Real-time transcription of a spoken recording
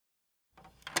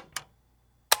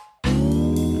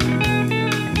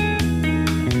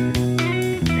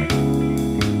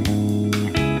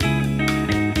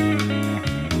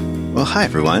Hi,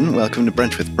 everyone. Welcome to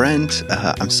Brunch with Brent.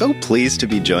 I'm so pleased to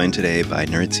be joined today by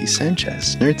Nerdsy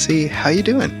Sanchez. Nerdsy, how you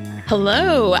doing?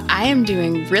 Hello. I am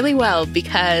doing really well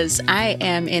because I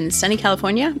am in sunny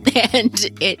California and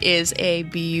it is a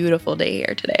beautiful day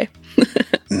here today.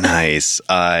 Nice.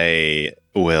 I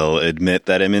will admit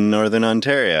that I'm in Northern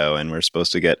Ontario and we're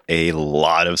supposed to get a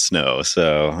lot of snow.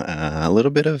 So a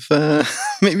little bit of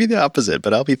maybe the opposite,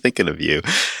 but I'll be thinking of you.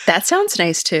 That sounds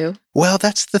nice too. Well,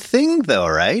 that's the thing though,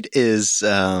 right? Is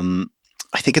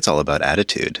I think it's all about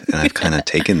attitude. And I've kind of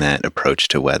taken that approach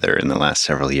to weather in the last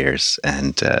several years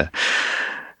and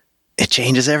it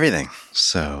changes everything.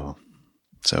 So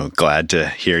glad to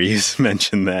hear you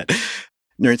mention that.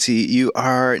 Nerdsy, you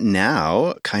are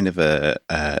now kind of a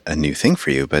new thing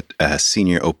for you, but a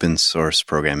senior open source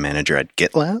program manager at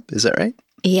GitLab. Is that right?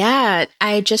 Yeah,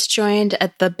 I just joined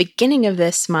at the beginning of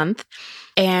this month,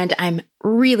 and I'm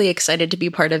really excited to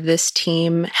be part of this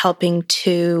team, helping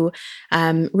to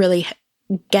really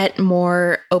get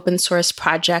more open source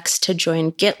projects to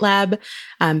join GitLab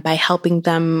by helping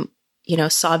them,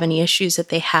 solve any issues that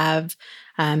they have.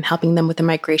 Helping them with the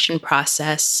migration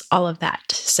process, all of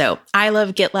that. So I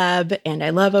love GitLab and I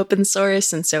love open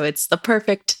source. And so it's the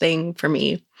perfect thing for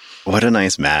me. What a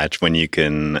nice match when you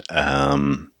can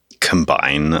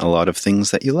combine a lot of things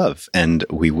that you love. And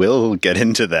we will get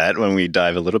into that when we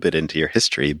dive a little bit into your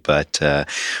history. But I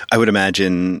would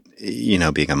imagine,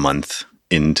 being a month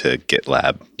into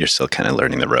GitLab, you're still kind of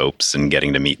learning the ropes and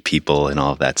getting to meet people and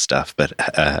all of that stuff. But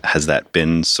has that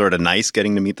been sort of nice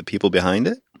getting to meet the people behind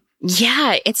it?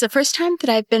 Yeah, it's the first time that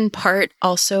I've been part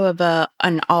also of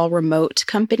an all-remote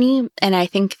company. And I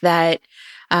think that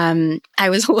I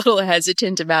was a little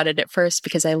hesitant about it at first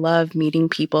because I love meeting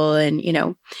people and,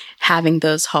 having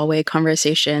those hallway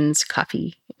conversations,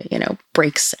 coffee,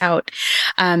 breaks out.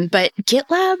 But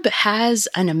GitLab has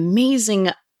an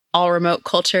amazing all-remote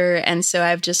culture. And so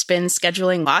I've just been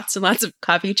scheduling lots and lots of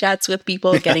coffee chats with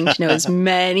people, getting to know as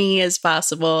many as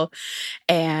possible.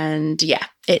 And yeah,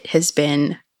 it has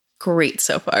been great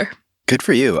so far. Good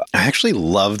for you. I actually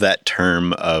love that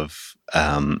term of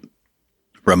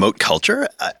remote culture.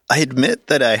 I admit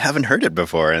that I haven't heard it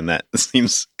before, and that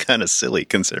seems kind of silly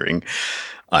considering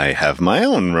I have my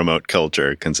own remote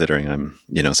culture, considering I'm,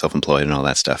 self-employed and all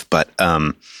that stuff. But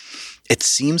it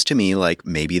seems to me like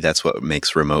maybe that's what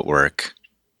makes remote work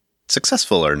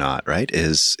successful or not, right?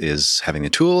 Is having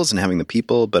the tools and having the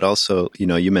people, but also,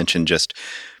 you mentioned just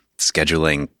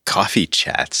scheduling coffee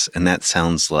chats. And that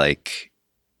sounds like,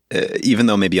 even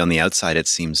though maybe on the outside it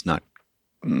seems not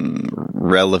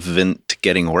relevant to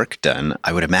getting work done,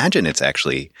 I would imagine it's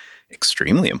actually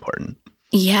extremely important.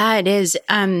 Yeah, it is.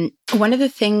 One of the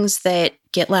things that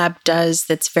GitLab does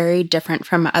that's very different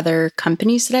from other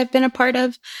companies that I've been a part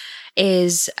of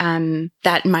is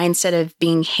that mindset of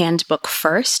being handbook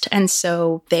first. And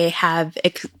so they have,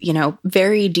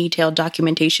 very detailed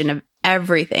documentation of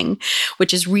everything,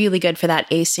 which is really good for that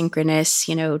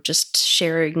asynchronous, just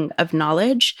sharing of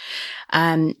knowledge.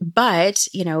 But,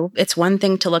 it's one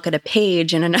thing to look at a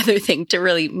page and another thing to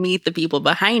really meet the people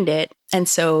behind it. And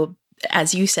so,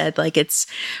 as you said, it's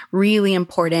really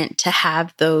important to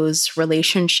have those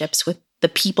relationships with the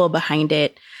people behind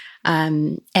it.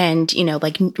 And,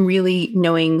 really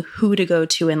knowing who to go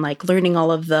to and learning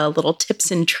all of the little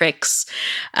tips and tricks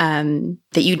that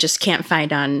you just can't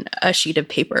find on a sheet of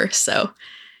paper. So,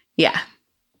 yeah,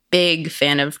 big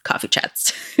fan of coffee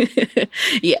chats.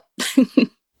 Yeah.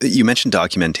 You mentioned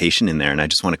documentation in there, and I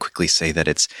just want to quickly say that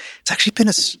it's actually been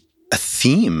a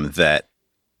theme that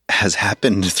has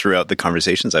happened throughout the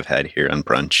conversations I've had here on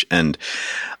Brunch. And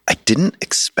I didn't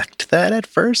expect that at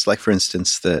first. Like, for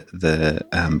instance,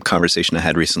 the conversation I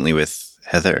had recently with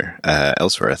Heather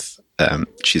Ellsworth.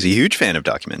 She's a huge fan of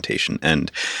documentation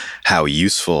and how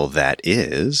useful that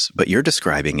is. But you're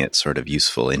describing it sort of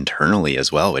useful internally as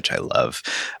well, which I love.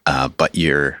 But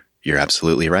you're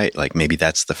absolutely right. Maybe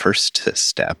that's the first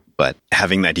step, but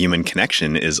having that human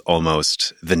connection is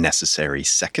almost the necessary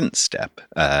second step,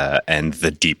 and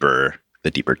the deeper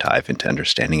dive into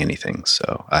understanding anything.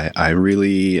 So I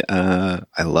really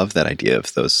I love that idea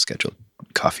of those scheduled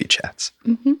coffee chats.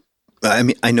 Mm-hmm. I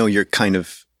mean, I know you're kind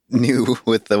of new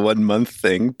with the 1 month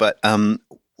thing, but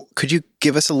could you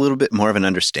give us a little bit more of an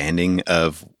understanding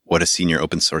of what a senior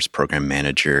open source program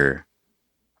manager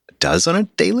does on a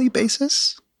daily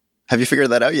basis? Have you figured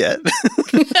that out yet?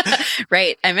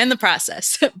 Right. I'm in the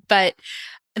process. But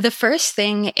The first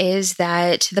thing is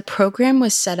that the program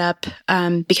was set up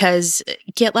because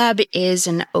GitLab is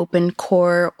an open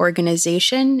core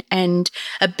organization, and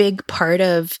a big part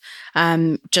of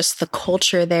just the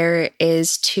culture there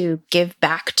is to give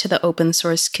back to the open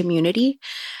source community.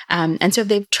 And so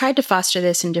they've tried to foster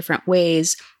this in different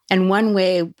ways. And one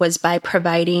way was by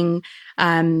providing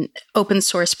open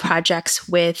source projects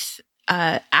with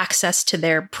access to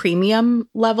their premium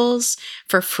levels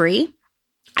for free.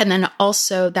 And then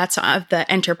also that's of the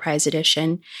enterprise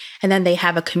edition. And then they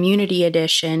have a community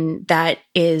edition that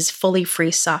is fully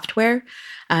free software.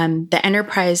 The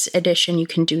enterprise edition, you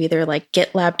can do either like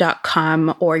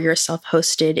gitlab.com or your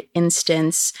self-hosted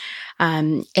instance.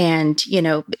 And,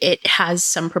 it has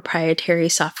some proprietary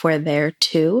software there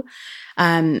too.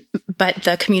 But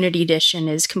the community edition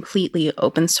is completely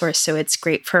open source. So it's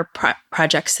great for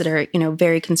projects that are,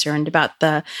 very concerned about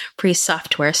the free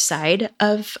software side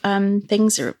of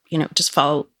things, or, just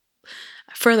follow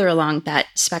further along that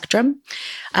spectrum.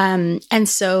 And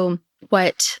so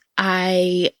what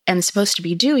I am supposed to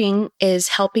be doing is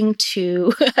helping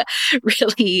to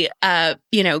really,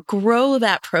 grow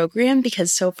that program,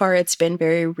 because so far it's been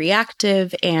very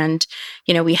reactive, and,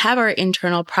 we have our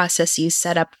internal processes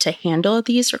set up to handle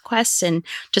these requests and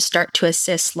to start to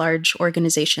assist large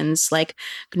organizations like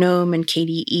GNOME and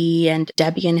KDE, and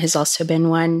Debian has also been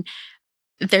one.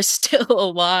 There's still a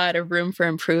lot of room for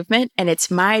improvement, and it's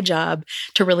my job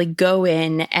to really go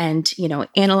in and,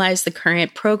 analyze the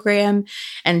current program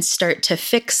and start to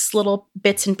fix little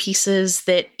bits and pieces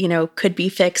that, could be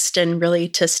fixed, and really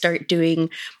to start doing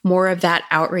more of that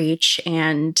outreach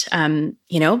and,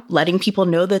 letting people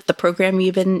know that the program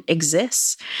even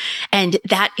exists. And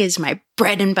that is my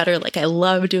bread and butter. Like, I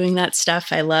love doing that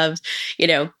stuff. I love,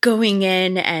 going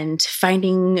in and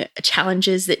finding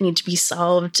challenges that need to be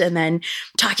solved, and then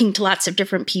talking to lots of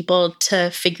different people to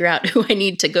figure out who I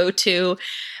need to go to.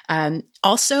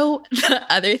 Also, the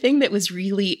other thing that was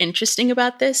really interesting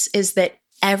about this is that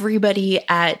everybody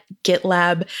at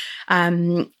GitLab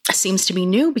seems to be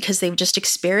new, because they've just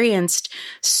experienced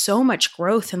so much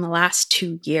growth in the last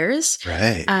 2 years.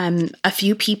 Right. A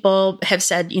few people have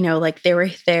said, they were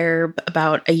there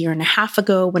about a year and a half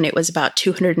ago when it was about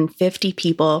 250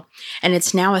 people, and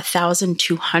it's now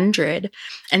 1,200.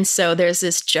 And so there's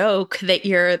this joke that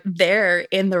you're there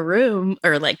in the room,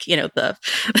 or the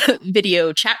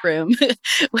video chat room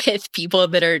with people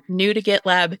that are new to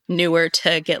GitLab, newer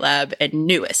to GitLab, and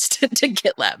newest to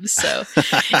GitLab. So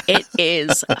it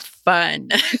is fun.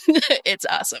 It's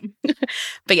awesome.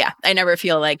 But yeah, I never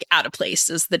feel like out of place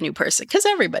as the new person, because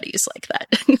everybody's like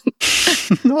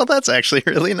that. Well, that's actually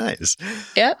really nice.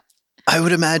 Yep. I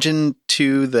would imagine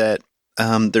too that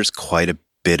there's quite a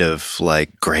bit of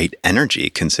great energy,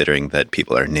 considering that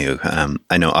people are new.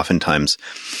 I know oftentimes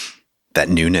that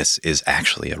newness is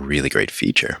actually a really great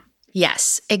feature.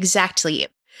 Yes, exactly.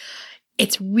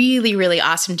 It's really, really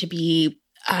awesome to be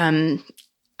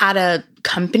at a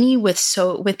company with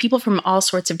people from all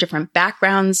sorts of different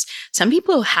backgrounds. Some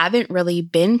people who haven't really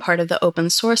been part of the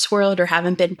open source world, or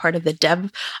haven't been part of the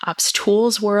DevOps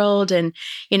tools world. And,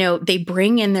 they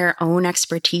bring in their own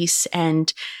expertise.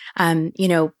 And, I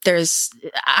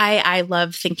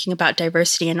love thinking about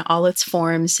diversity in all its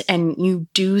forms. And you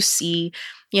do see,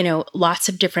 lots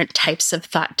of different types of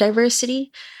thought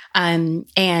diversity. And,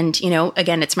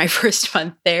 again, it's my first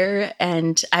month there,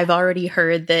 and I've already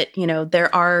heard that,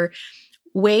 there are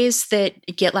ways that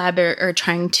GitLab are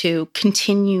trying to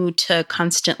continue to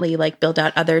constantly build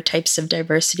out other types of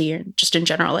diversity, or just in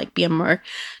general, be a more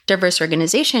diverse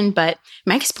organization. But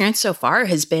my experience so far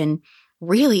has been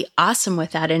really awesome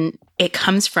with that. And it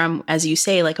comes from, as you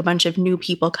say, a bunch of new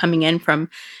people coming in from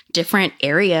different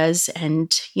areas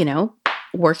and,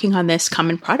 working on this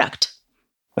common product.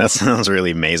 That sounds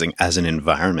really amazing as an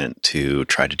environment to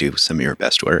try to do some of your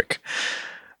best work.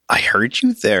 I heard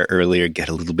you there earlier get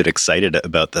a little bit excited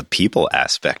about the people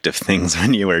aspect of things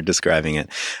when you were describing it.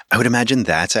 I would imagine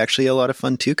that's actually a lot of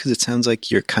fun too, because it sounds like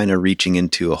you're kind of reaching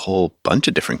into a whole bunch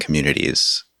of different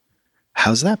communities.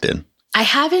 How's that been? I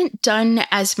haven't done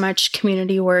as much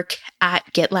community work at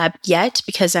GitLab yet,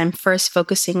 because I'm first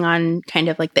focusing on kind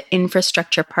of the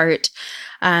infrastructure part.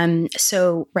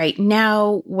 So right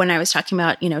now, when I was talking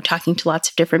about, talking to lots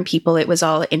of different people, it was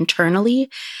all internally.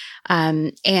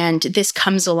 And this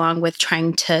comes along with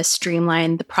trying to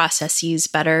streamline the processes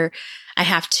better. I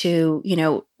have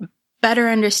to, better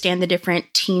understand the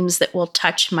different teams that will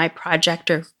touch my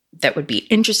project, or that would be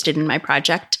interested in my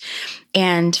project,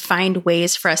 and find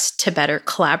ways for us to better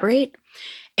collaborate.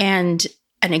 And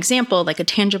an example, like a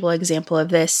tangible example of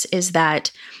this is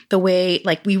that the way,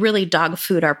 like, we really dog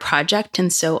food our project.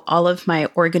 And so all of my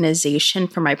organization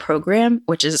for my program,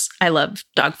 which is, I love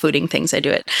dog fooding things. I do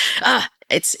it.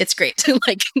 It's great.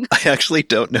 Like, I actually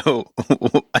don't know.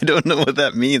 I don't know what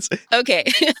that means. Okay.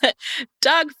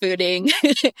 Dog fooding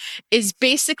is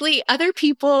basically, other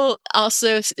people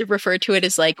also refer to it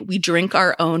as like, we drink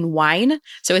our own wine.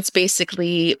 So it's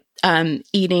basically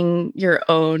eating your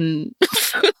own.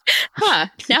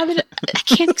 Now that I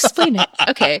can't explain it.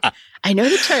 Okay. I know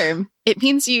the term. It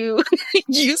means you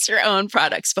use your own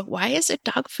products, but why is it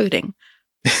dog fooding?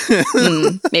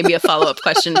 Maybe a follow-up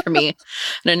question for me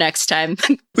the next time.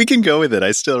 We can go with it.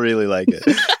 I still really like it.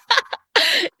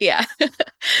 Yeah.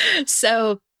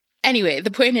 So anyway,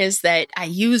 the point is that I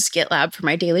use GitLab for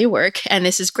my daily work. And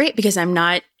this is great because I'm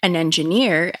not an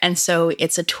engineer. And so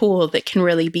it's a tool that can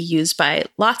really be used by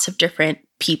lots of different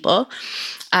people.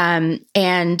 And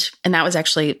that was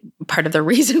actually part of the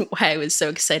reason why I was so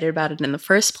excited about it in the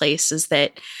first place, is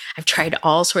that I've tried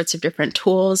all sorts of different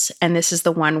tools. And this is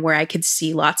the one where I could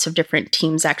see lots of different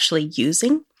teams actually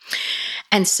using.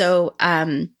 And so,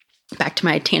 back to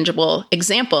my tangible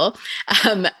example,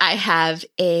 I have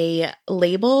a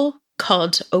label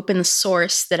called Open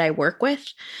Source that I work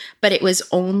with, but it was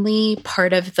only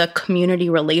part of the community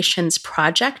relations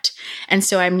project. And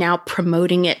so I'm now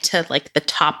promoting it to like the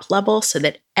top level so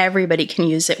that everybody can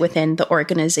use it within the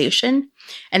organization.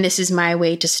 And this is my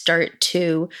way to start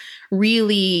to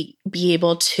really be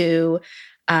able to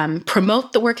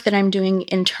promote the work that I'm doing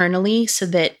internally so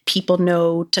that people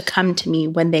know to come to me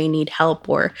when they need help,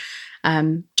 or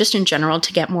just in general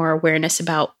to get more awareness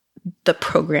about the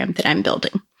program that I'm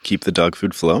building. Keep the dog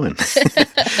food flowing.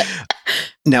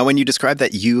 Now, when you describe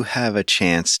that you have a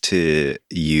chance to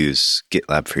use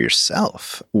GitLab for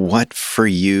yourself, what for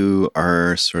you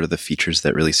are sort of the features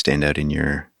that really stand out in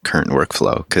your current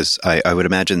workflow? Because I would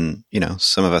imagine,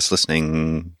 some of us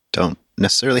listening don't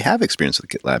necessarily have experience with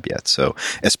GitLab yet. So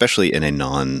especially in a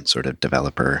non-sort of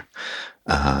developer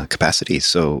capacity.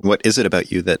 So what is it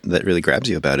about you that really grabs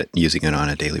you about it, using it on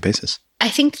a daily basis? I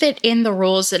think that in the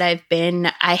roles that I've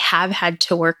been, I have had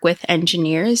to work with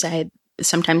engineers.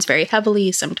 Sometimes very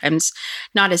heavily, sometimes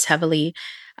not as heavily.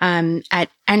 At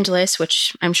Endless,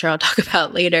 which I'm sure I'll talk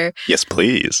about later. Yes,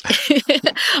 please.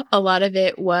 A lot of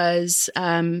it was,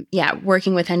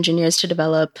 working with engineers to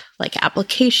develop like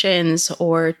applications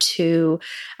or to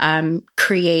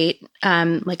create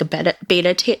like a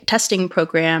beta testing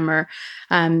program, or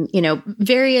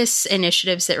various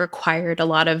initiatives that required a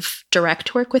lot of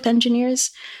direct work with engineers.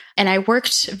 And I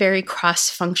worked very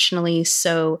cross-functionally.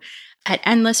 So at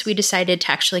Endless, we decided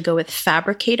to actually go with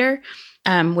Fabricator,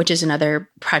 which is another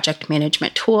project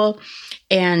management tool.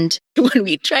 And when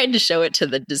we tried to show it to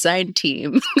the design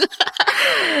team,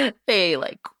 they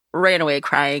ran away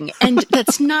crying. And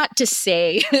that's not to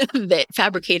say that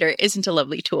Fabricator isn't a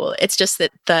lovely tool. It's just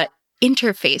that the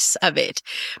interface of it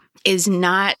is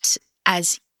not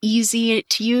as easy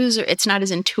to use, or it's not as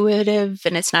intuitive,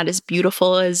 and it's not as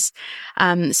beautiful as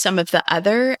some of the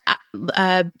other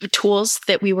tools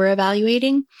that we were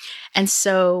evaluating. And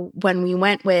so when we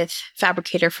went with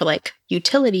Fabricator for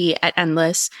utility at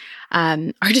Endless,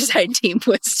 our design team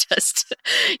was just,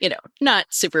 not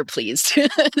super pleased.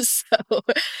 So,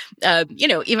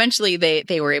 eventually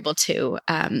they were able to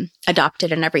adopt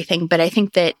it and everything. But I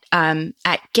think that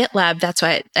at GitLab, that's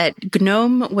why at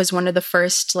GNOME was one of the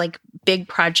first big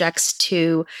projects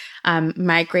to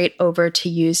migrate over to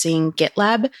using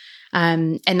GitLab.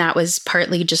 And that was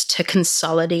partly just to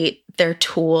consolidate their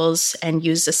tools and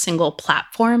use a single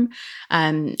platform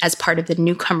as part of the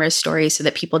newcomer story, so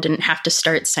that people didn't have to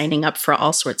start signing up for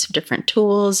all sorts of different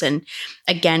tools. And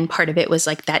again, part of it was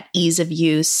that ease of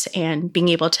use and being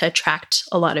able to attract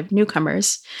a lot of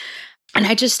newcomers. And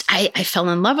I fell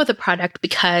in love with the product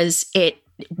because it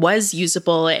was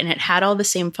usable and it had all the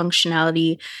same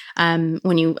functionality.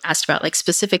 When you asked about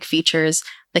specific features,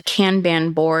 the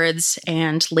Kanban boards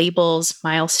and labels,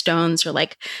 milestones, or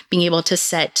being able to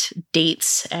set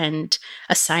dates and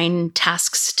assign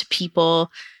tasks to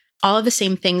people, all of the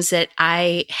same things that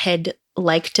I had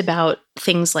liked about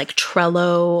things like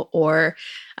Trello or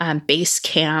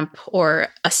Basecamp or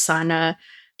Asana.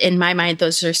 In my mind,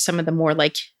 those are some of the more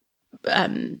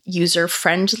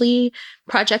user-friendly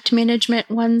project management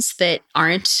ones that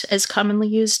aren't as commonly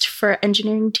used for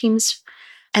engineering teams.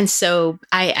 And so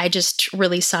I just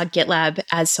really saw GitLab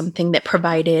as something that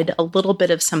provided a little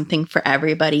bit of something for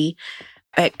everybody.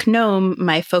 At GNOME,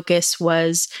 my focus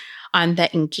was on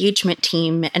the engagement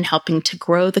team and helping to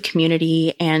grow the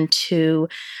community and to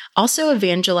also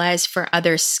evangelize for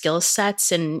other skill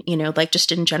sets and, like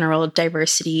just in general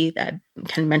diversity. I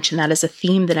kind of mentioned that as a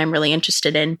theme that I'm really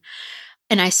interested in.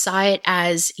 And I saw it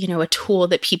as, a tool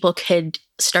that people could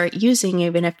start using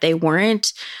even if they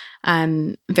weren't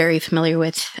very familiar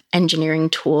with engineering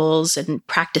tools and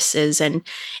practices. And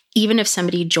even if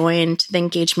somebody joined the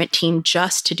engagement team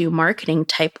just to do marketing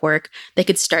type work, they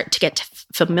could start to get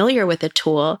familiar with a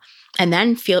tool and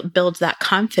then build that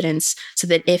confidence so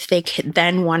that if they could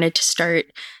then wanted to start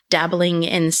dabbling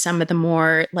in some of the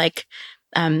more like,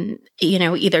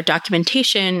 either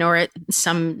documentation or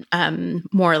some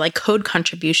more like code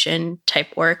contribution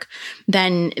type work,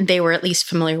 then they were at least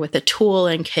familiar with the tool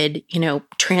and could,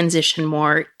 transition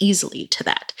more easily to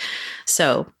that.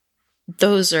 So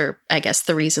those are, I guess,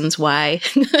 the reasons why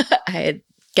I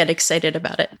get excited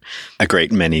about it. A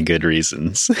great many good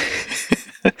reasons.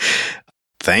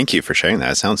 Thank you for sharing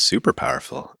that. It sounds super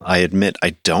powerful. I admit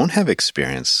I don't have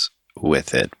experience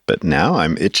with it, but now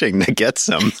I'm itching to get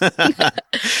some.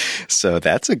 So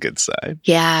that's a good sign.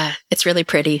 Yeah, it's really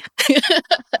pretty.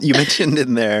 You mentioned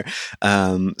in there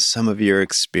some of your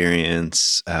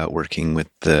experience working with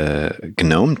the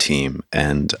GNOME team,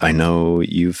 and I know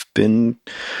you've been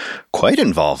quite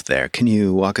involved there. Can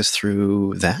you walk us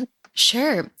through that?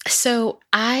 Sure. So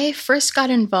I first got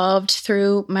involved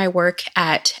through my work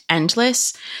at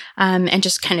Endless. And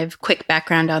just kind of quick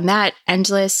background on that.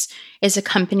 Endless is a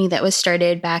company that was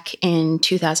started back in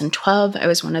 2012. I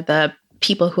was one of the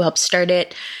people who helped start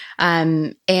it.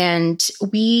 And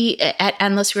we, at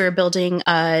Endless, we were building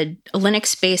a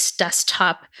Linux-based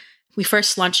desktop. We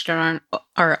first launched it on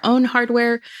our own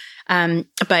hardware,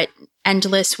 but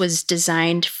Endless was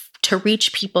designed to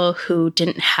reach people who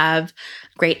didn't have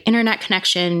great internet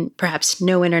connection, perhaps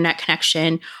no internet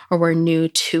connection, or were new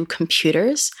to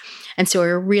computers. And so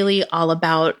we're really all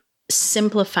about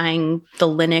simplifying the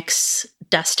Linux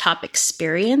desktop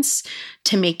experience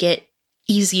to make it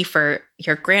easy for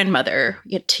your grandmother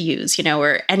to use,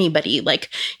 or anybody, like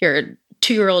your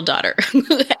 2-year-old daughter,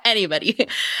 anybody.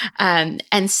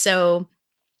 And so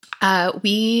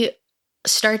we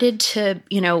started to,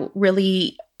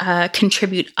 really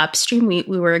contribute upstream. We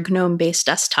were a GNOME-based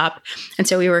desktop, and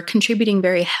so we were contributing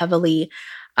very heavily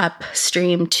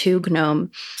upstream to GNOME.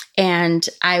 And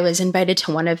I was invited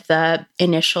to one of the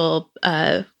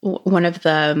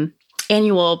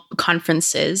annual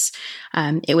conferences.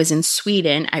 It was in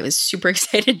Sweden. I was super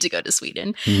excited to go to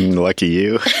Sweden. Lucky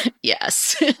you.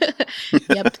 Yes.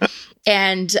 Yep.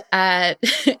 And I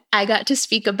got to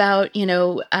speak about,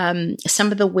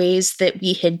 some of the ways that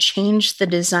we had changed the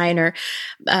designer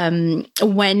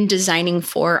when designing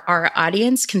for our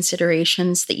audience,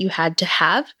 considerations that you had to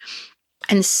have.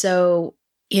 And so,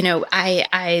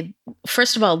 I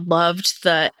first of all loved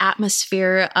the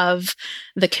atmosphere of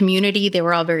the community. They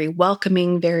were all very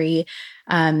welcoming, very,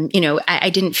 I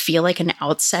didn't feel like an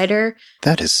outsider.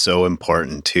 That is so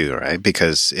important too, right?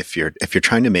 Because if you're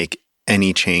trying to make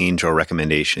any change or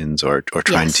recommendations or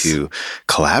trying to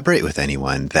collaborate with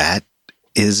anyone, that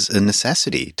is a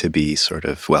necessity to be sort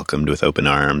of welcomed with open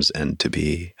arms and to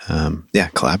be,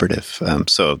 collaborative.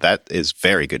 So that is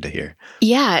very good to hear.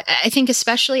 Yeah, I think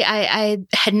especially I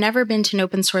had never been to an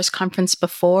open source conference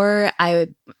before.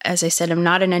 As I said, I'm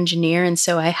not an engineer. And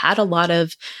so I had a lot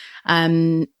of,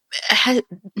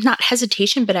 not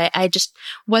hesitation, but I just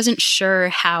wasn't sure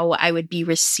how I would be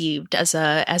received as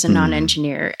a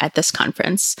non-engineer at this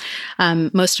conference.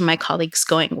 Most of my colleagues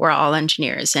going were all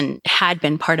engineers and had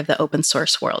been part of the open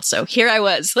source world. So here I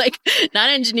was, like, not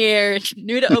engineer,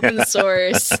 new to open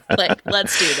source, like,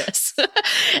 let's do this.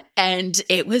 And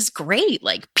it was great.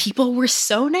 Like, people were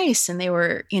so nice and they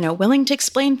were, willing to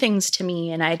explain things to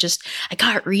me. And I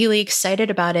got really excited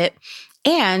about it.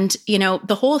 And,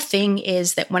 the whole thing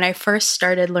is that when I first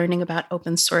started learning about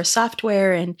open source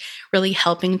software and really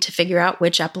helping to figure out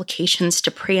which applications to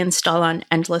pre-install on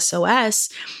Endless OS,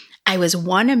 I was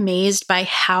amazed by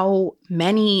how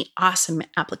many awesome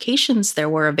applications there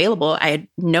were available. I had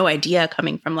no idea,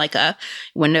 coming from like a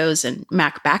Windows and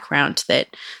Mac background, that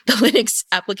the Linux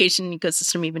application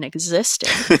ecosystem even existed.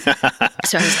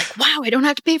 So I was like, wow, I don't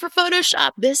have to pay for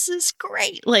Photoshop. This is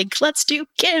great. Like, let's do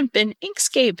GIMP and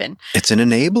Inkscape. And it's an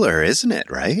enabler, isn't it?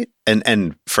 Right.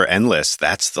 And for Endless,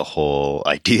 that's the whole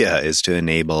idea, is to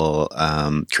enable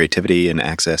creativity and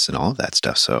access and all of that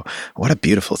stuff. So what a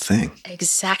beautiful thing.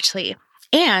 Exactly.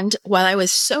 And while I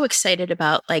was so excited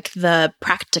about like the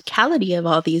practicality of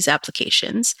all these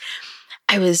applications,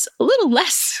 I was a little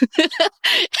less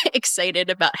excited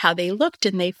about how they looked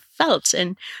and they felt.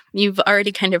 And you've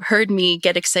already kind of heard me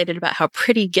get excited about how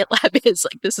pretty GitLab is.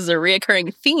 Like, this is a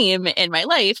reoccurring theme in my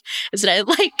life, is that I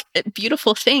like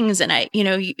beautiful things. And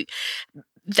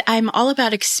I'm all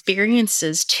about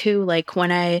experiences too. Like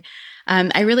when I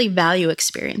really value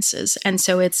experiences. And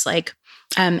so it's like,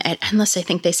 at Endless, I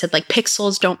think they said like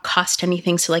pixels don't cost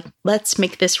anything. So like, let's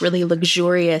make this really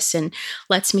luxurious and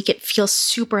let's make it feel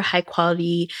super high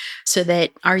quality so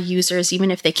that our users,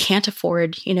 even if they can't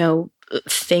afford,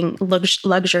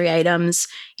 luxury items,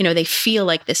 they feel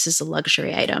like this is a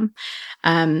luxury item.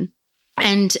 And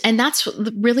that's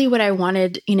really what I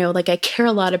wanted, like I care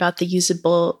a lot about the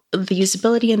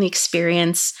usability and the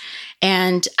experience.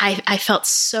 And I felt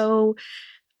so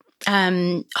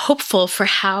hopeful for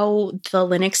how the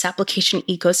Linux application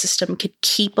ecosystem could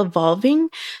keep evolving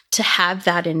to have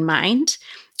that in mind.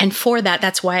 And for that,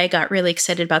 that's why I got really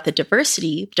excited about the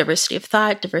diversity of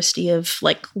thought, diversity of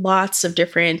like lots of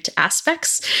different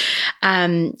aspects,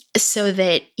 so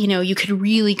that, you could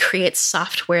really create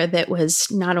software that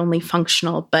was not only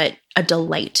functional, but a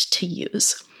delight to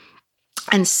use.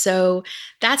 And so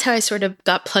that's how I sort of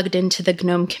got plugged into the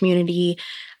GNOME community.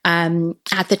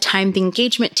 At the time, the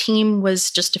engagement team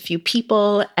was just a few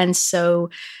people. And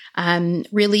so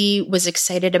really was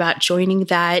excited about joining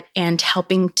that and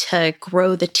helping to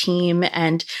grow the team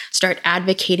and start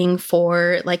advocating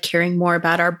for like caring more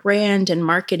about our brand and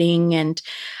marketing and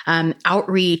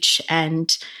outreach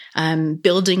and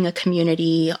building a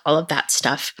community, all of that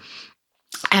stuff.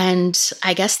 And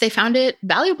I guess they found it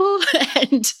valuable.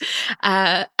 And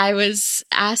I was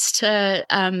asked to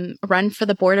run for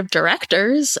the board of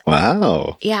directors.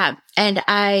 Wow. Yeah. And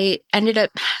I ended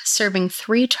up serving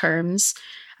 3 terms.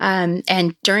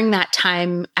 And during that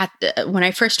time, when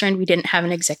I first joined, we didn't have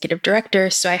an executive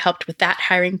director. So I helped with that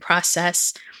hiring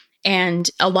process. And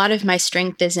a lot of my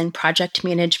strength is in project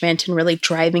management and really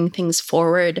driving things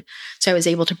forward. So I was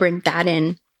able to bring that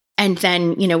in. And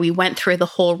then, we went through the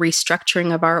whole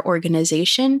restructuring of our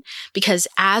organization, because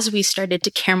as we started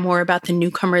to care more about the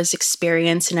newcomers'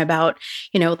 experience and about,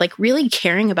 like really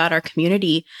caring about our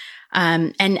community.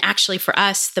 And actually for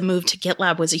us, the move to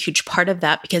GitLab was a huge part of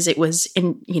that, because it was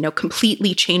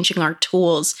completely changing our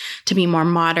tools to be more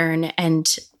modern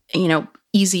and,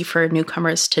 easy for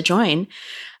newcomers to join.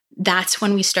 That's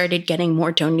when we started getting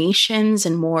more donations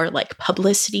and more like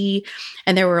publicity.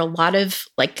 And there were a lot of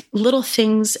like little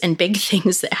things and big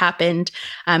things that happened.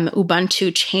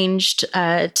 Ubuntu changed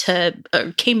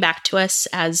came back to us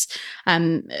as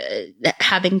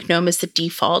having GNOME as the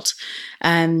default.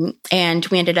 And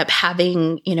we ended up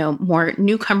having, more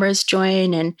newcomers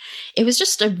join. And it was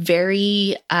just a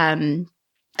very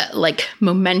like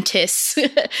momentous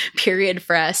period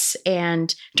for us.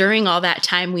 And during all that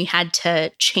time, we had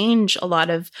to change a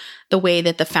lot of the way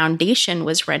that the foundation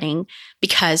was running,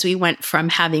 because we went from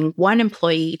having 1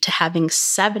 employee to having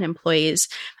 7 employees.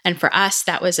 And for us,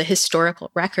 that was a historical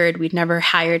record. We'd never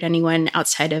hired anyone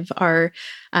outside of our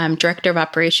director of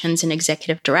operations and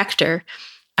executive director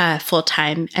full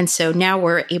time. And so now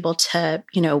we're able to,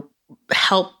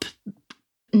 help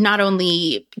not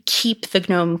only keep the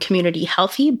GNOME community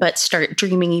healthy, but start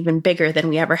dreaming even bigger than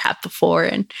we ever have before.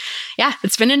 And yeah,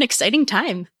 it's been an exciting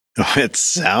time. Oh, it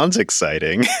sounds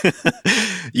exciting.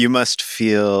 You must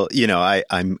feel,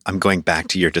 I'm going back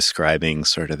to your describing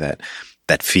sort of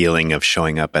that feeling of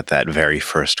showing up at that very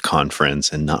first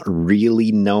conference and not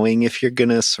really knowing if you're going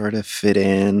to sort of fit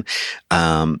in.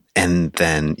 And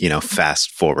then,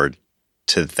 fast forward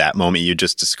to that moment you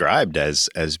just described as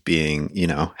being,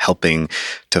 helping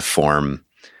to form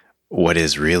what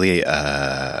is really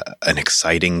an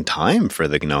exciting time for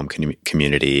the GNOME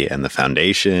community and the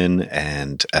foundation.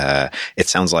 And it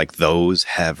sounds like those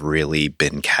have really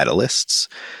been catalysts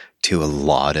to a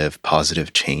lot of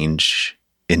positive change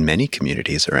in many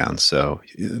communities around. So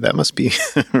that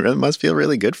must feel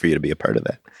really good for you to be a part of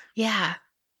that. Yeah,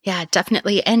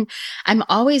 definitely. And I'm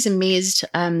always amazed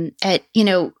at,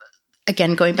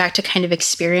 again, going back to kind of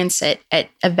experience at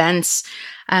events,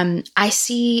 I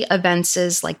see events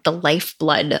as like the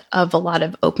lifeblood of a lot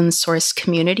of open source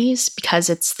communities, because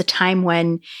it's the time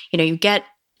when, you get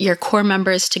your core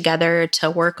members together to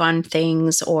work on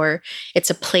things, or it's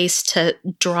a place to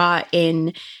draw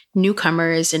in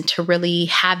newcomers and to really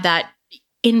have that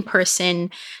in-person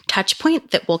touch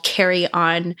point that will carry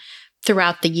on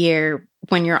throughout the year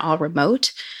when you're all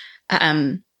remote.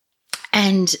 And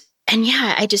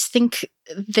yeah, I just think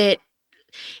that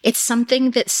it's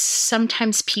something that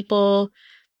sometimes people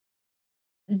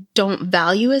don't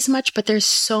value as much, but there's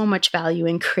so much value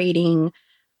in creating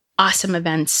awesome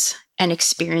events and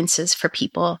experiences for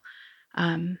people.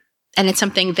 And it's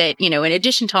something that, in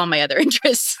addition to all my other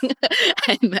interests,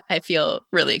 I feel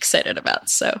really excited about.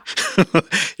 So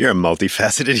you're a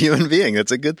multifaceted human being.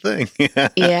 That's a good thing.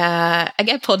 Yeah, I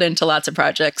get pulled into lots of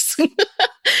projects.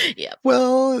 Yeah.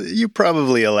 Well, you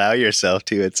probably allow yourself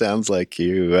to. It sounds like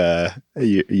you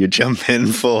jump in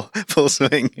full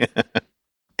swing.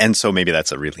 And so maybe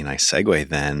that's a really nice segue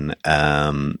then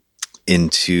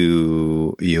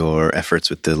into your efforts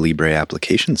with the Libre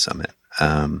Application Summit.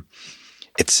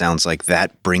 It sounds like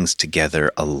that brings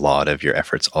together a lot of your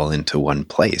efforts all into one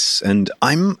place. And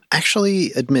I'm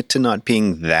actually admit to not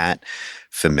being that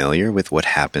familiar with what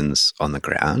happens on the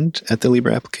ground at the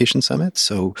Libre Application Summit.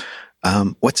 So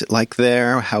what's it like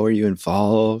there? How are you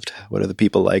involved? What are the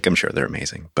people like? I'm sure they're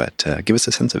amazing, but give us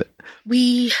a sense of it.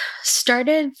 We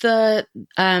started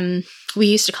we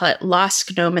used to call it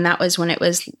Lost GNOME, and that was when it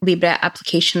was Libre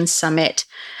Application Summit,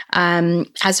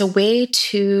 as a way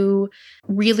to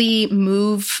really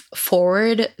move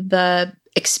forward the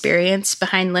experience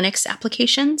behind Linux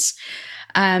applications.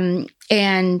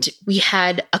 And we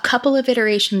had a couple of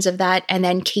iterations of that. And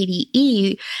then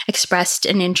KDE expressed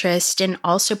an interest in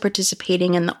also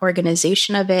participating in the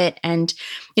organization of it. And,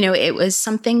 it was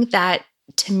something that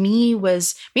to me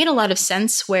made a lot of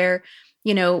sense where,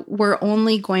 we're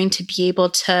only going to be able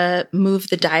to move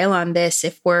the dial on this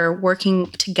if we're working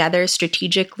together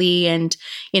strategically and,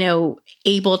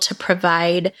 able to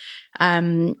provide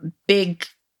big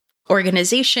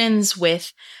organizations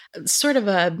with sort of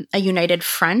a united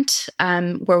front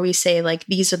where we say, like,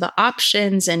 these are the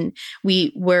options, and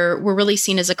we're really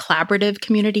seen as a collaborative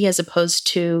community as opposed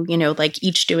to, like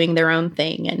each doing their own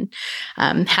thing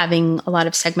and having a lot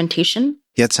of segmentation.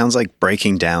 Yeah, it sounds like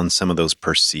breaking down some of those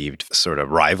perceived sort of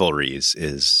rivalries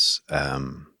is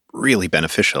really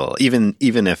beneficial, even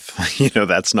if,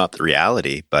 that's not the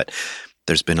reality. But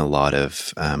there's been a lot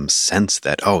of sense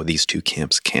that, these two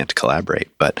camps can't collaborate.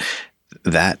 But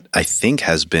that, I think,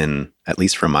 has been, at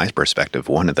least from my perspective,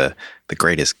 one of the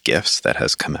greatest gifts that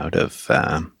has come out of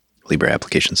Libre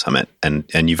Application Summit. And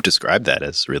you've described that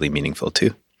as really meaningful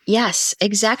too. Yes,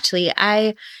 exactly.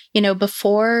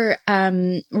 Before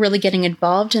really getting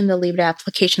involved in the Libre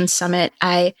Application Summit,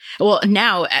 what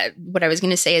I was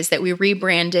going to say is that we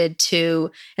rebranded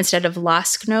to, instead of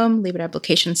Lost GNOME, Libre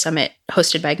Application Summit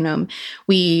hosted by GNOME,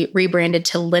 we rebranded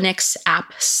to Linux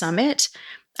App Summit.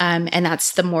 And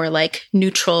that's the more like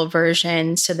neutral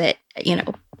version so that,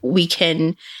 we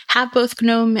can have both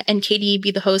GNOME and KDE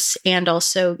be the hosts and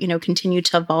also, continue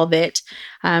to evolve it.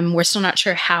 We're still not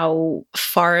sure how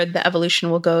far the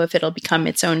evolution will go, if it'll become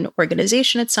its own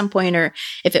organization at some point, or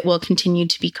if it will continue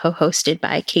to be co-hosted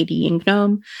by KDE and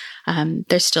GNOME.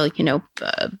 There's still,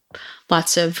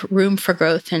 lots of room for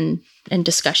growth and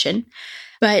discussion.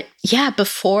 But yeah,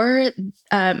 before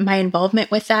my involvement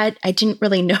with that, I didn't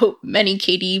really know many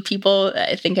KDE people.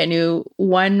 I think I knew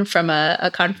one from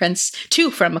a conference, two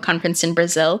from a conference in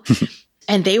Brazil.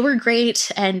 And they were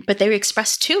great. But they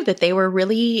expressed too that they were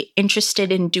really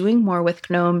interested in doing more with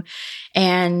GNOME.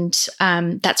 And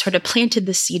that sort of planted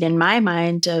the seed in my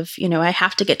mind of, I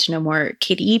have to get to know more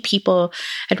KDE people.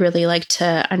 I'd really like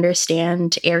to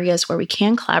understand areas where we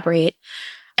can collaborate.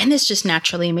 And this just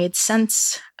naturally made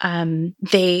sense.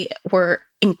 They were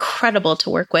incredible to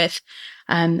work with.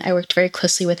 I worked very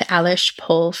closely with Alish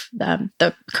Pol,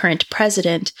 the current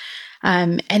president,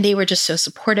 and they were just so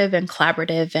supportive and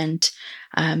collaborative. And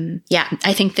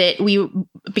I think that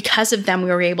because of them,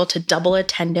 we were able to double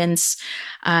attendance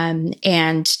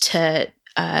and to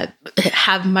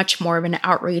have much more of an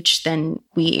outreach than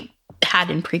we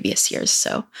had in previous years.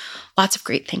 So lots of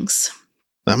great things.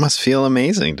 That must feel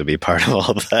amazing to be part of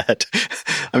all of that.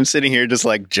 I'm sitting here just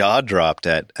like jaw dropped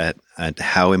at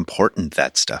how important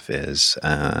that stuff is,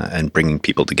 and bringing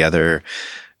people together,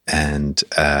 and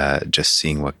just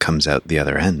seeing what comes out the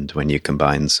other end when you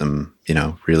combine some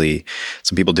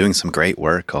people doing some great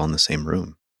work all in the same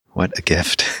room. What a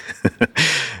gift.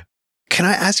 Can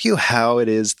I ask you how it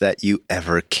is that you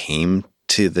ever came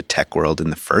to the tech world in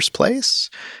the first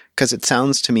place? Because it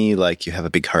sounds to me like you have a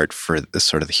big heart for the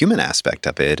sort of the human aspect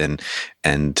of it and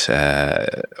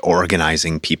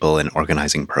organizing people and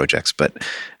organizing projects. But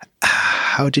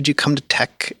how did you come to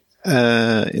tech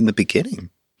in the beginning?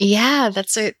 Yeah,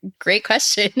 that's a great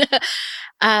question.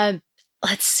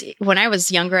 Let's see. When I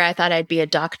was younger, I thought I'd be a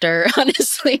doctor,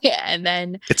 honestly. And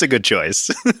then it's a good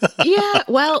choice. Yeah.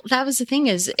 Well, that was the thing,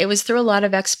 is it was through a lot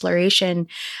of exploration.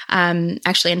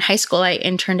 Actually, in high school, I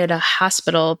interned at a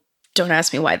hospital. Don't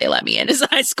ask me why they let me in as a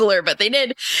high schooler, but they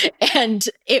did. And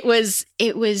it was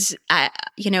at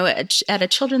a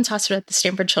children's hospital, at the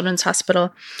Stanford Children's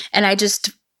Hospital. And I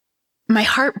just my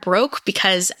heart broke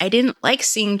because I didn't like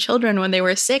seeing children when they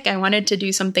were sick. I wanted to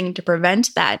do something to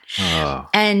prevent that. Oh.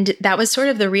 And that was sort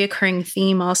of the reoccurring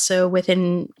theme also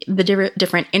within the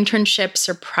different internships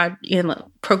or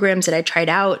programs that I tried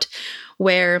out,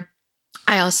 where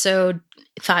I also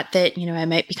thought that, I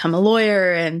might become a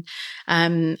lawyer. And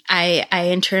I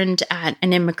interned at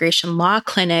an immigration law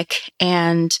clinic,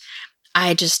 and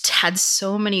I just had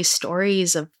so many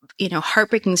stories of,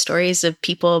 heartbreaking stories of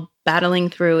people battling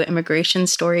through immigration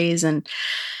stories. And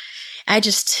I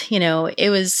just, it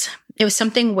was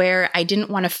something where I didn't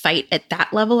want to fight at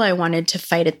that level. I wanted to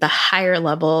fight at the higher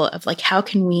level of like, how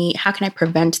can I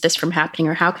prevent this from happening?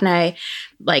 Or how can I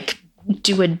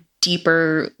do a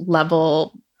deeper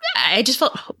level? I just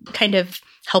felt kind of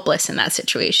helpless in that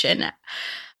situation.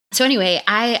 So anyway,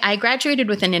 I graduated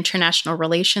with an international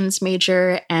relations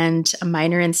major and a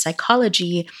minor in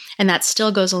psychology, and that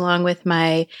still goes along with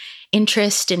my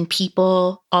interest in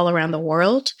people all around the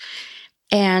world.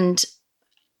 And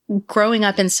growing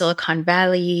up in Silicon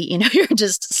Valley, you're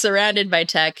just surrounded by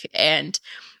tech. And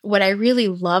what I really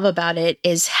love about it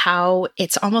is how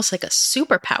it's almost like a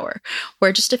superpower,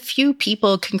 where just a few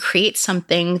people can create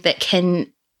something that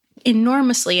can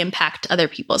enormously impact other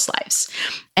people's lives.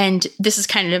 And this is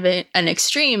kind of an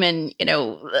extreme and,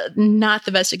 not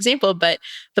the best example, but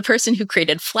the person who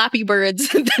created Flappy Birds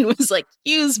then was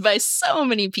used by so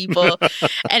many people.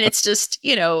 And it's just,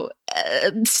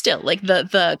 still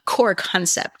the core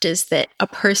concept is that a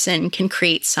person can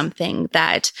create something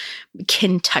that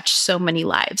can touch so many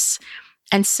lives.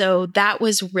 And so that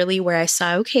was really where I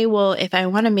saw, okay, well, if I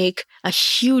want to make a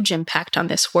huge impact on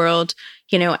this world,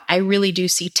 I really do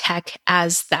see tech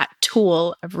as that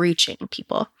tool of reaching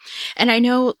people. And I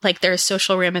know there are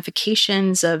social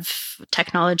ramifications of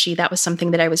technology. That was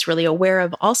something that I was really aware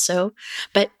of also,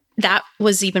 but that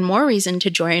was even more reason to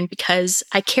join because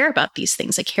I care about these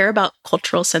things. I care about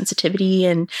cultural sensitivity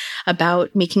and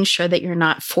about making sure that you're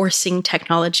not forcing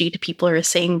technology to people who are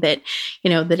saying that,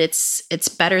 that it's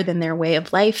better than their way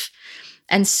of life.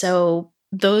 And so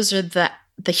those are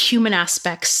the human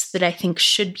aspects that I think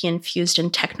should be infused in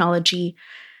technology.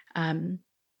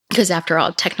 Because after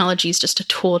all, technology is just a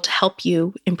tool to help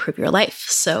you improve your life.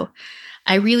 So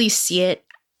I really see it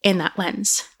in that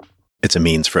lens. It's a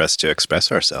means for us to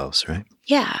express ourselves, right?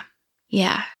 Yeah.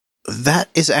 Yeah. That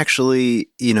is actually,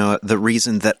 the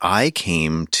reason that I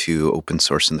came to open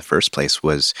source in the first place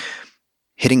was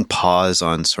hitting pause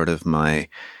on sort of my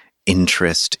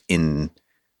interest in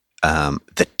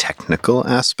the technical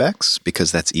aspects,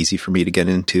 because that's easy for me to get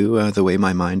into the way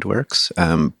my mind works.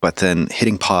 But then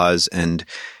hitting pause and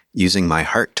using my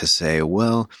heart to say,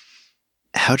 well,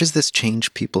 how does this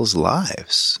change people's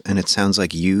lives? And it sounds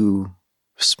like you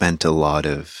spent a lot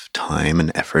of time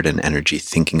and effort and energy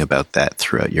thinking about that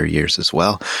throughout your years as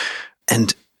well.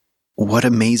 And what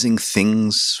amazing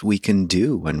things we can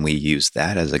do when we use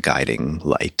that as a guiding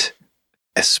light,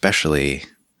 especially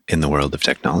in the world of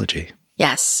technology.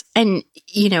 Yes. And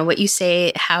what you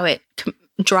say, how it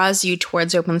draws you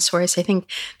towards open source, I think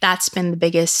that's been the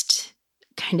biggest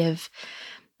kind of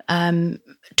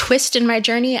twist in my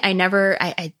journey.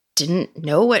 I didn't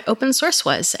know what open source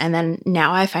was. And then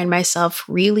now I find myself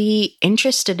really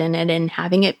interested in it and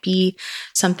having it be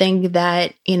something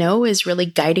that, is really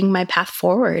guiding my path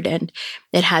forward. And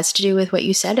it has to do with what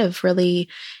you said of really,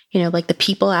 the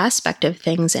people aspect of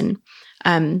things. And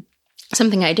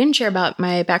something I didn't share about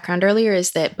my background earlier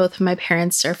is that both of my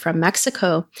parents are from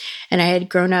Mexico. And I had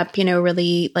grown up,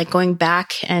 really going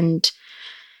back and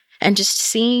just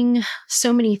seeing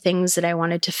so many things that I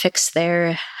wanted to fix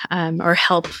there or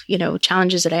help,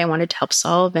 challenges that I wanted to help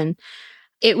solve. And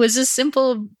it was as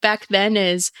simple back then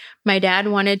as my dad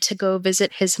wanted to go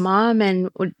visit his mom and,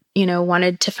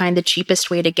 wanted to find the cheapest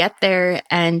way to get there.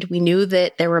 And we knew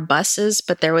that there were buses,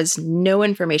 but there was no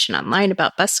information online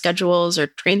about bus schedules or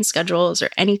train schedules or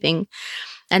anything.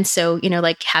 And so,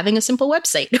 having a simple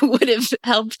website would have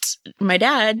helped my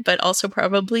dad, but also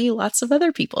probably lots of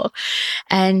other people.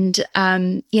 And,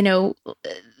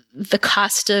 the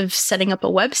cost of setting up a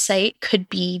website could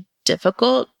be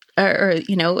difficult or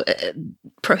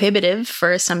prohibitive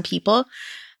for some people.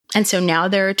 And so now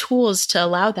there are tools to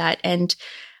allow that. And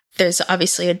there's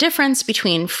obviously a difference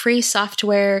between free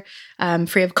software,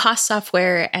 free of cost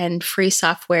software, and free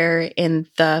software in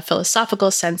the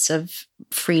philosophical sense of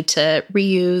free to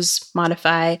reuse,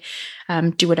 modify,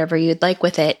 do whatever you'd like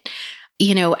with it.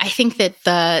 I think that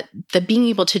the being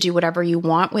able to do whatever you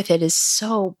want with it is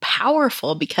so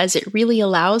powerful because it really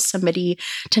allows somebody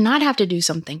to not have to do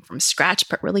something from scratch,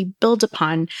 but really build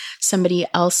upon somebody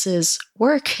else's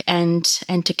work and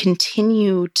to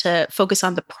continue to focus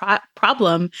on the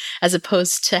problem as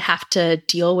opposed to have to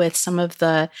deal with some of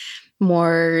the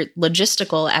more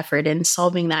logistical effort in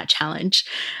solving that challenge.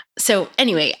 So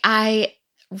anyway, I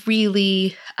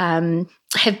really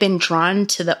have been drawn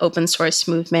to the open source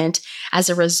movement as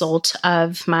a result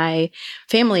of my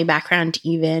family background,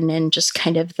 even, and just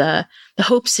kind of the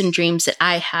hopes and dreams that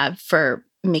I have for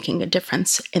making a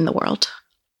difference in the world.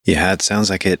 Yeah, it sounds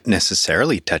like it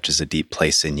necessarily touches a deep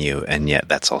place in you. And yet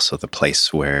that's also the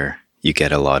place where you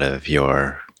get a lot of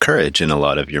your courage and a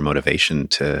lot of your motivation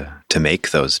to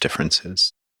make those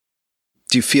differences.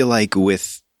 Do you feel like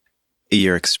with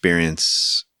your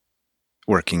experience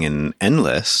working in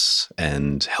Endless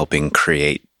and helping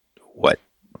create what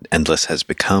Endless has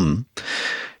become,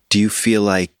 do you feel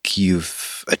like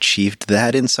you've achieved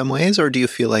that in some ways, or do you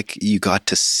feel like you got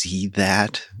to see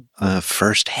that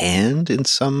firsthand in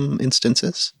some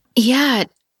instances? Yeah,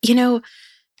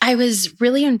 I was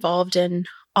really involved in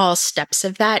all steps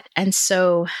of that. And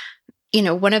so,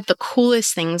 one of the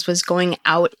coolest things was going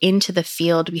out into the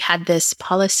field. We had this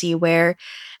policy where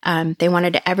they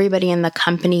wanted everybody in the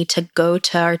company to go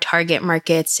to our target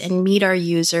markets and meet our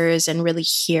users and really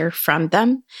hear from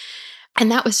them.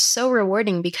 And that was so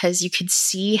rewarding because you could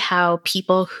see how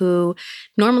people who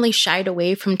normally shied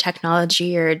away from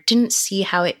technology or didn't see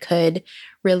how it could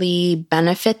really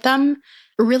benefit them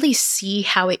really see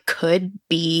how it could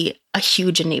be a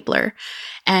huge enabler.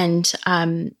 And,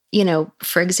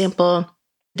 for example,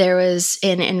 there was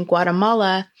in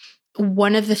Guatemala,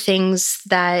 one of the things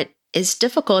that is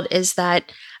difficult is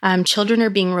that children are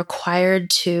being required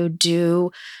to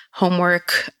do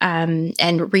homework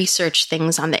and research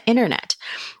things on the internet.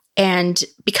 And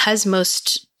because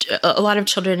a lot of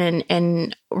children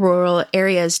in rural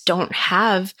areas don't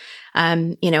have,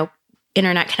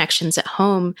 internet connections at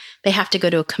home, they have to go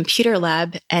to a computer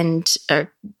lab and,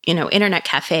 internet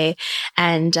cafe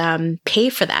and pay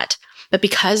for that. But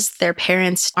because their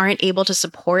parents aren't able to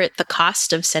support the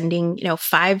cost of sending,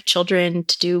 5 children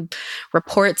to do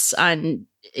reports on,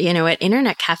 at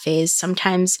internet cafes,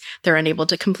 sometimes they're unable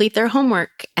to complete their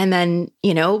homework. And then,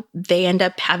 they end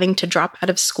up having to drop out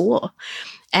of school.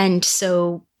 And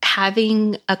so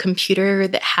having a computer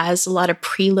that has a lot of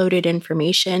preloaded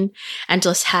information and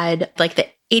just had like the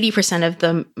 80% of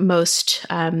the most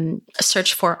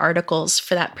searched for articles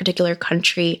for that particular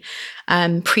country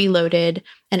preloaded,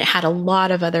 and it had a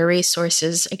lot of other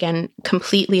resources, again,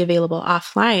 completely available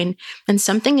offline. And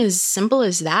something as simple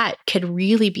as that could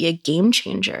really be a game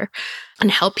changer and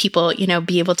help people,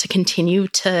 be able to continue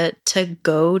to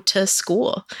go to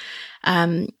school.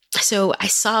 So I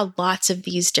saw lots of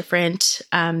these different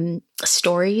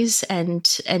stories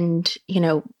and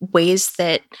ways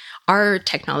that our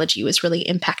technology was really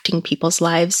impacting people's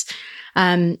lives.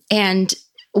 And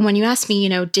when you ask me,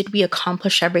 did we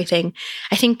accomplish everything?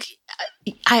 I think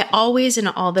I always, in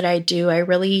all that I do, I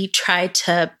really try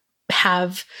to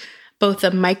have both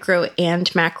a micro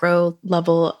and macro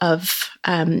level of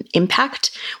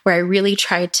impact, where I really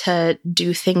try to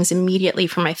do things immediately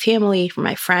for my family, for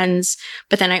my friends.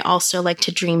 But then I also like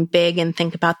to dream big and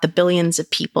think about the billions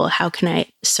of people. How can I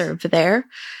serve there?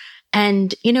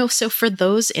 And, so for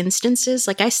those instances,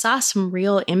 like I saw some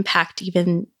real impact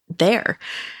even there.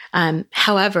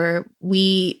 However,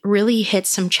 we really hit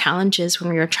some challenges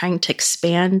when we were trying to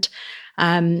expand.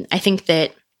 I think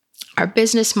that our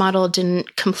business model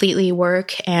didn't completely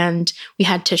work, and we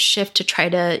had to shift to try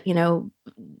to,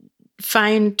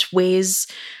 find ways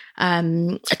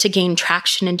to gain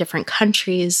traction in different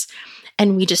countries.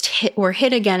 And we just were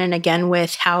hit again and again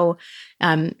with how,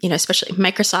 especially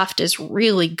Microsoft is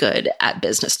really good at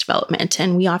business development.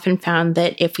 And we often found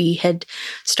that if we had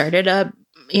started to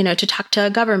talk to a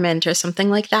government or something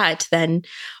like that, then,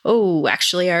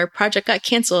 actually our project got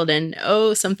canceled and,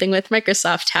 something with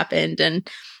Microsoft happened. And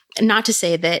not to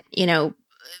say that,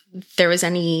 there was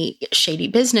any shady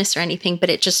business or anything, but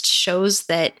it just shows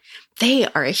that they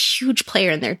are a huge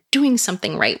player and they're doing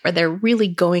something right, where they're really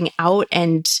going out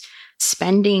and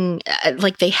spending,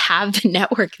 like they have the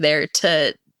network there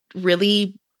to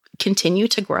really continue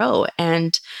to grow.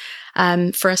 And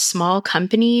for a small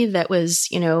company that was,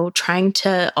 trying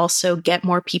to also get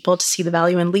more people to see the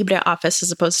value in LibreOffice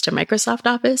as opposed to Microsoft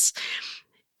Office,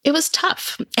 it was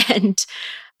tough. And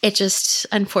it just,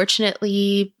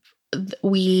 unfortunately,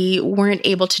 we weren't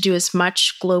able to do as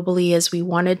much globally as we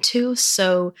wanted to.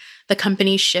 So the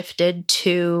company shifted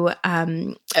to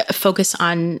focus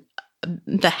on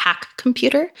the hack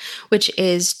computer, which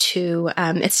is to,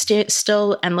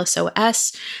 still Endless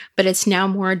OS, but it's now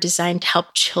more designed to help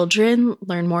children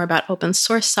learn more about open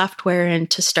source software and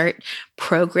to start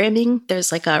programming.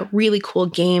 There's like a really cool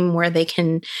game where they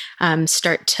can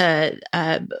start to,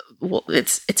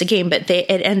 it's a game, but it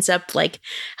ends up like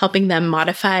helping them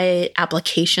modify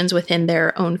applications within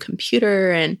their own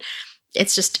computer. And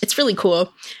it's really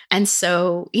cool. And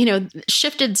so,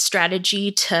 shifted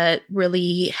strategy to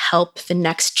really help the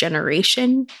next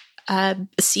generation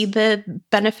see the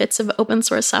benefits of open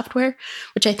source software,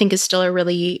 which I think is still a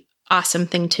really awesome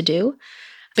thing to do.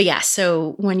 But yeah,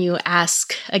 so when you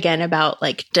ask again about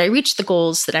like, did I reach the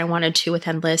goals that I wanted to with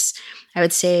Endless? I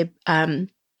would say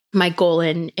my goal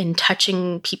in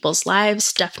touching people's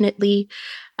lives, definitely.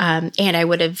 And I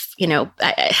would have,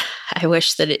 I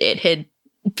wish that it had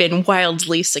been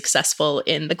wildly successful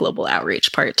in the global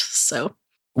outreach part. So,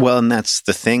 well, and that's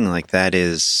the thing, like that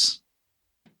is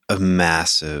a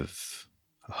massive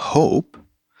hope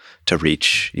to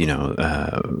reach,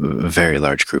 very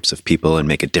large groups of people and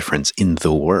make a difference in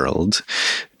the world.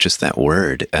 Just that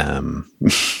word,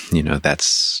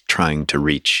 that's trying to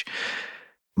reach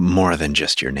more than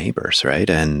just your neighbors, right?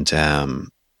 And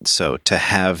so to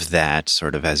have that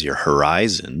sort of as your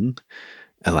horizon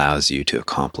allows you to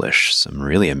accomplish some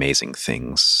really amazing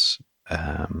things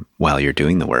while you're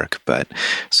doing the work. But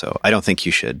so I don't think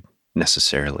you should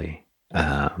necessarily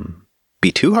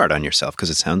be too hard on yourself,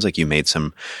 because it sounds like you made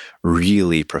some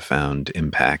really profound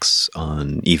impacts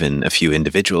on even a few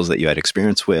individuals that you had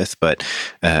experience with. But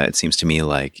it seems to me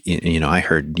like, I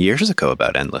heard years ago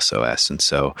about Endless OS. And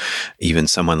so even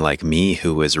someone like me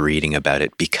who was reading about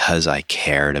it because I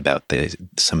cared about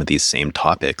some of these same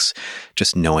topics,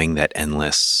 just knowing that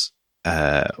Endless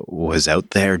was out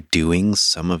there doing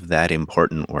some of that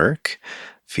important work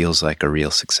feels like a real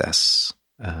success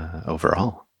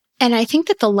overall. And I think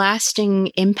that the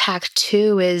lasting impact,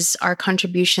 too, is our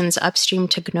contributions upstream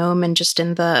to GNOME and just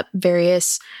in the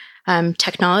various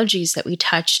technologies that we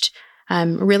touched,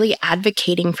 really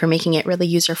advocating for making it really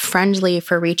user-friendly,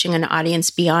 for reaching an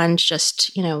audience beyond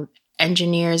just,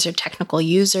 engineers or technical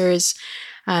users,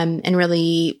 and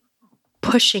really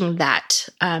pushing that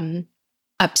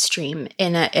upstream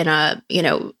in a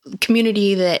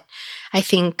community that I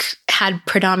think had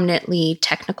predominantly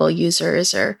technical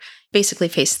users or basically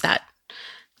faced that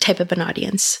type of an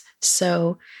audience.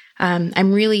 So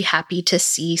I'm really happy to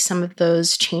see some of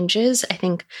those changes. I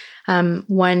think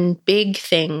one big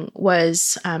thing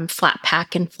was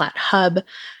Flatpak and FlatHub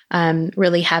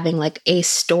really having like a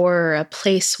store, a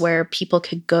place where people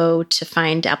could go to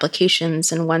find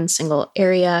applications in one single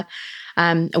area.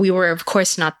 We were, of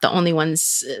course, not the only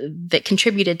ones that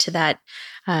contributed to that.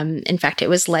 In fact, it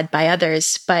was led by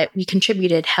others, but we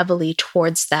contributed heavily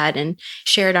towards that and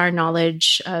shared our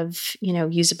knowledge of,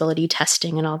 usability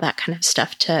testing and all that kind of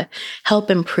stuff to help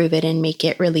improve it and make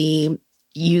it really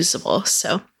usable.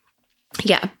 So,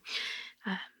 yeah,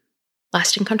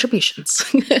 lasting contributions.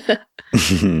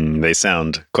 They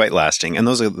sound quite lasting. And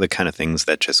those are the kind of things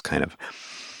that just kind of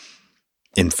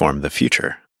inform the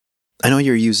future. I know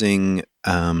you're using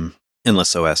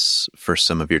Endless OS for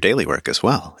some of your daily work as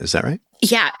well. Is that right?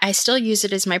 Yeah, I still use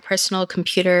it as my personal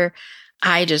computer.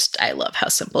 I love how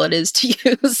simple it is to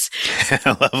use.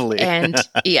 Lovely. And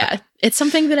yeah, it's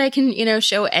something that I can,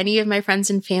 show any of my friends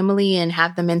and family and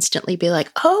have them instantly be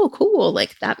like, oh, cool.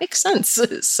 Like that makes sense.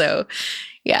 So,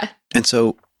 yeah. And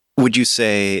so would you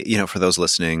say, for those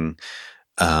listening,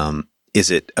 is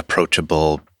it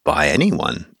approachable by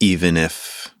anyone, even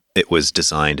if it was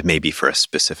designed maybe for a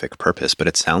specific purpose? But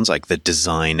it sounds like the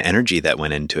design energy that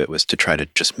went into it was to try to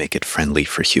just make it friendly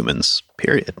for humans,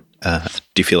 period. Do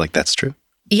you feel like that's true?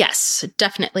 Yes,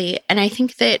 definitely. And I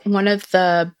think that one of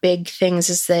the big things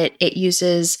is that it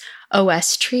uses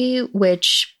OS Tree,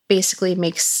 which basically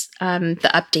makes the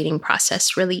updating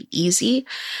process really easy.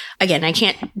 Again, I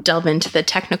can't delve into the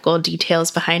technical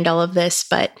details behind all of this,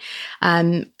 but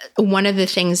one of the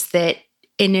things that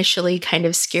initially kind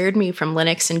of scared me from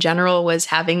Linux in general was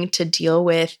having to deal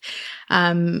with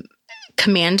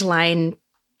command line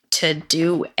to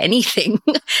do anything.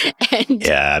 And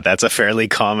yeah, that's a fairly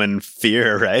common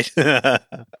fear, right?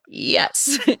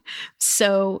 Yes.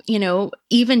 So,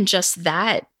 even just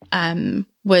that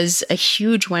was a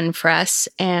huge one for us.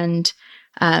 And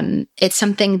it's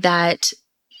something that,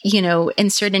 in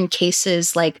certain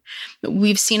cases, like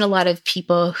we've seen a lot of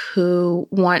people who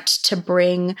want to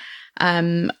bring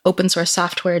open source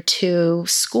software to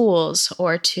schools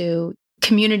or to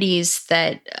communities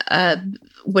that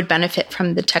would benefit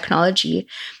from the technology.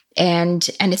 And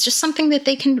it's just something that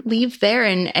they can leave there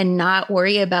and not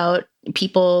worry about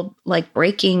people like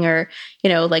breaking or,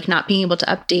 like not being able to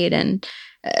update. And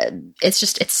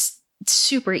it's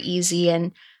super easy.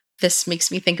 And this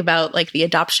makes me think about like the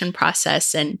adoption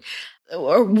process. And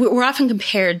we're often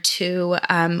compared to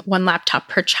one laptop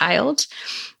per child.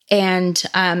 And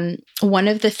one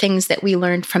of the things that we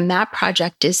learned from that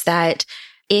project is that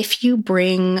if you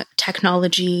bring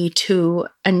technology to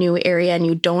a new area and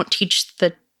you don't teach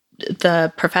the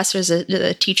professors,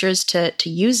 the teachers to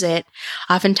use it,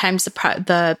 oftentimes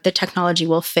the technology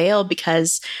will fail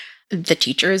because the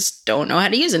teachers don't know how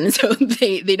to use it. And so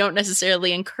they don't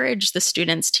necessarily encourage the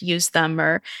students to use them,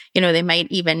 or, they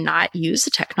might even not use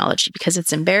the technology because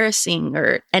it's embarrassing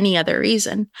or any other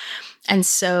reason. And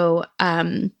so,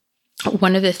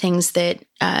 one of the things that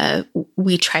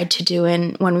we tried to do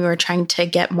when we were trying to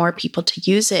get more people to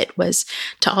use it was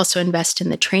to also invest in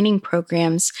the training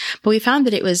programs. But we found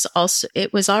that it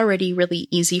was already really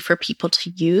easy for people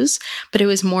to use, but it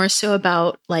was more so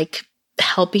about like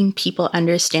helping people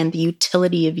understand the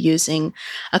utility of using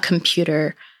a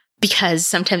computer, because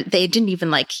sometimes they didn't even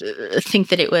like think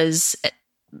that it was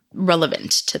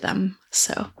relevant to them.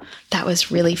 So that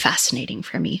was really fascinating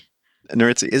for me.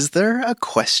 Nuritzi, is there a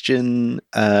question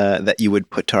that you would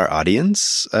put to our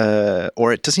audience?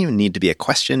 Or it doesn't even need to be a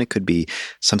question. It could be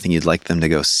something you'd like them to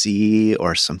go see,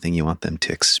 or something you want them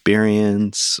to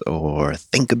experience or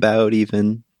think about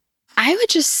even. I would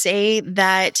just say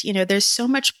that, there's so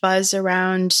much buzz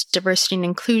around diversity and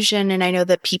inclusion, and I know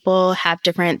that people have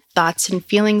different thoughts and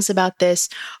feelings about this.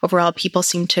 Overall, people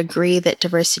seem to agree that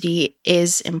diversity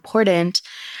is important.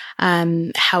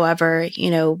 However,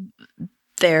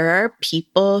 there are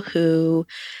people who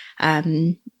are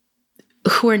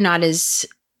not as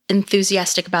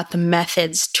enthusiastic about the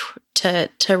methods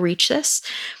to reach this.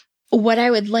 What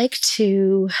I would like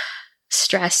to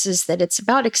stress is that it's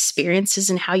about experiences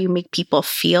and how you make people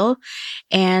feel,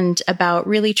 and about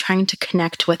really trying to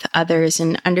connect with others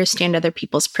and understand other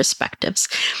people's perspectives.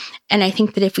 And I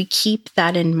think that if we keep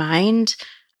that in mind,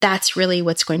 that's really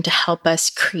what's going to help us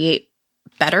create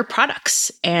better products,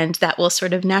 and that will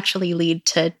sort of naturally lead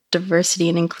to diversity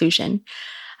and inclusion.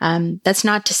 That's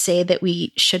not to say that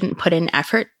we shouldn't put in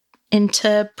effort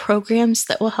into programs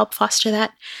that will help foster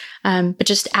that, but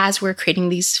just as we're creating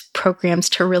these programs,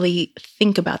 to really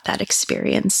think about that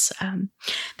experience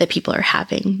that people are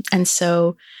having. And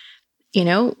so,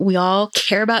 we all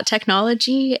care about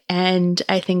technology, and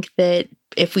I think that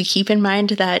if we keep in mind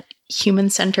that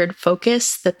human-centered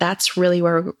focus, that's really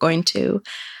where we're going to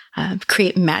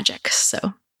create magic.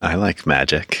 So I like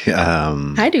magic.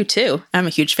 I do too. I'm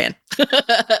a huge fan.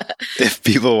 If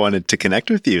people wanted to connect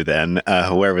with you, then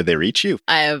wherever they reach you,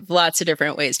 I have lots of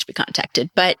different ways to be contacted,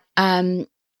 but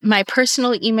my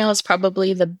personal email is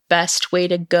probably the best way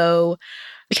to go,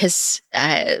 because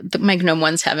my GNOME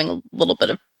one's having a little bit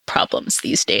of problems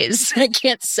these days. I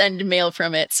can't send mail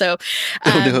from it. So,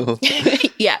 no.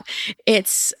 Yeah,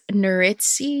 it's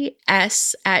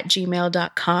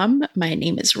nuritzis@gmail.com. My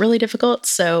name is really difficult.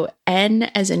 So N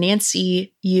as in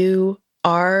Nancy, U,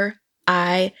 R,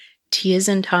 I, T as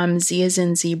in Tom, Z as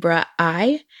in zebra,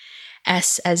 I,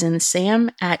 S as in Sam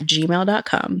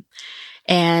 @gmail.com.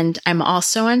 And I'm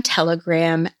also on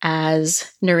Telegram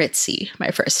as Nuritzi, my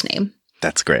first name.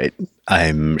 That's great.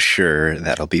 I'm sure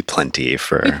that'll be plenty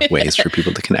for ways for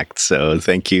people to connect. So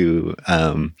thank you.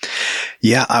 I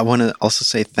want to also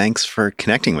say thanks for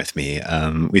connecting with me.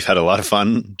 We've had a lot of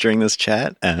fun during this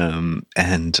chat,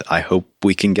 and I hope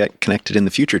we can get connected in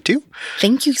the future too.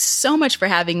 Thank you so much for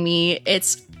having me.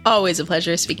 It's always a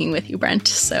pleasure speaking with you, Brent.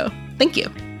 So thank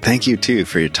you. Thank you too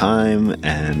for your time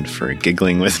and for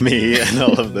giggling with me and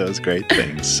all of those great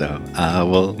things. So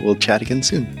we'll chat again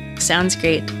soon. Sounds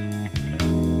great.